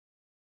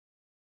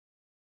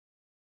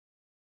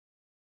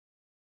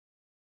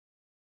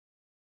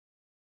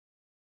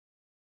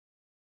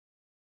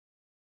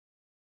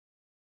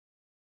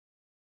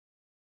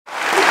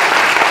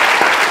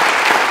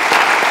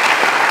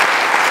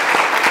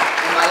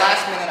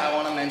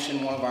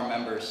mention one of our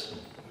members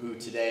who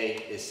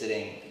today is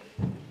sitting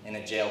in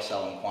a jail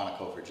cell in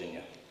Quantico,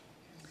 Virginia.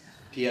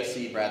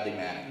 PFC Bradley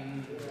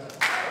Manning. You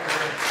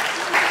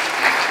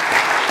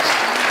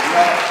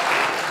know,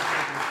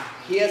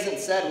 he hasn't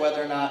said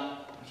whether or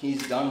not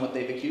he's done what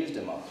they've accused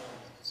him of.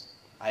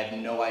 I have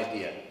no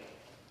idea.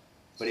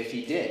 But if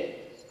he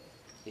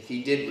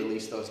did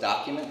release those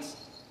documents,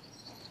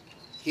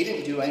 he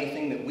didn't do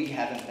anything that we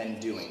haven't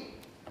been doing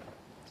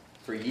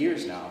for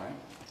years now, right?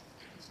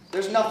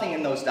 There's nothing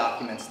in those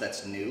documents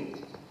that's new.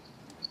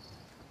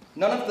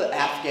 None of the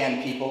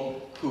Afghan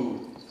people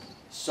who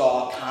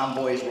saw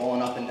convoys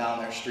rolling up and down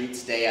their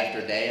streets day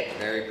after day at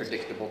very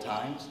predictable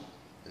times,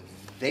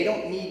 they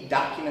don't need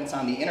documents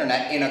on the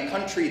internet in a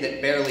country that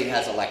barely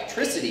has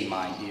electricity,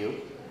 mind you,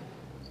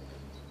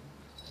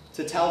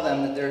 to tell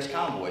them that there's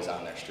convoys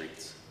on their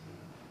streets.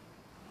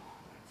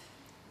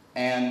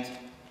 And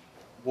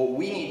what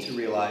we need to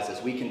realize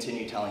as we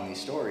continue telling these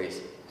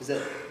stories is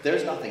that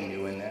there's nothing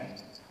new in there.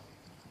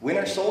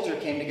 Winter Soldier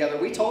came together.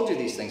 We told you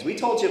these things. We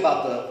told you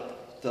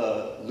about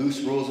the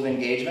loose rules of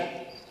engagement.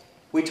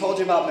 We told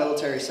you about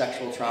military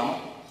sexual trauma,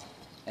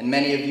 and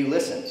many of you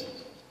listened.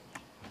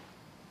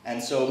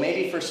 And so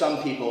maybe for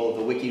some people,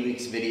 the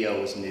WikiLeaks video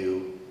was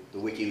new, the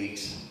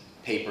WikiLeaks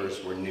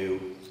papers were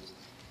new.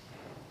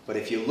 But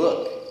if you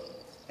look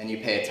and you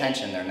pay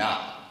attention, they're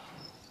not.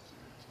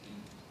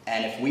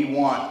 And if we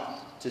want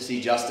to see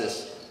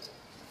justice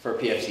for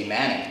PFC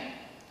Manning,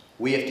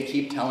 we have to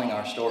keep telling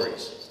our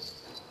stories.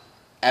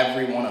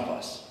 Every one of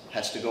us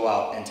has to go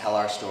out and tell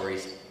our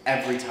stories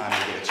every time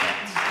we get a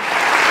chance.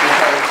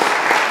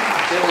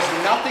 Because there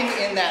was nothing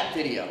in that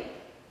video,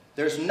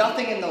 there's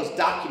nothing in those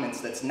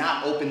documents that's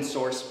not open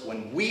source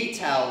when we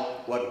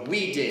tell what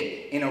we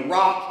did in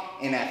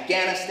Iraq, in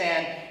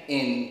Afghanistan,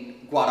 in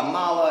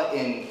Guatemala,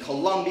 in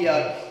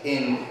Colombia,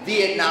 in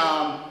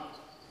Vietnam,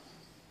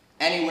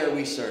 anywhere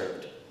we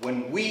served.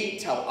 When we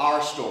tell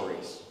our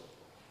stories,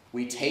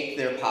 we take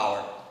their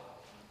power,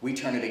 we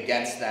turn it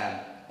against them,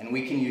 and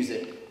we can use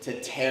it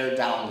to tear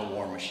down the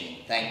war machine.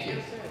 Thank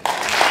you.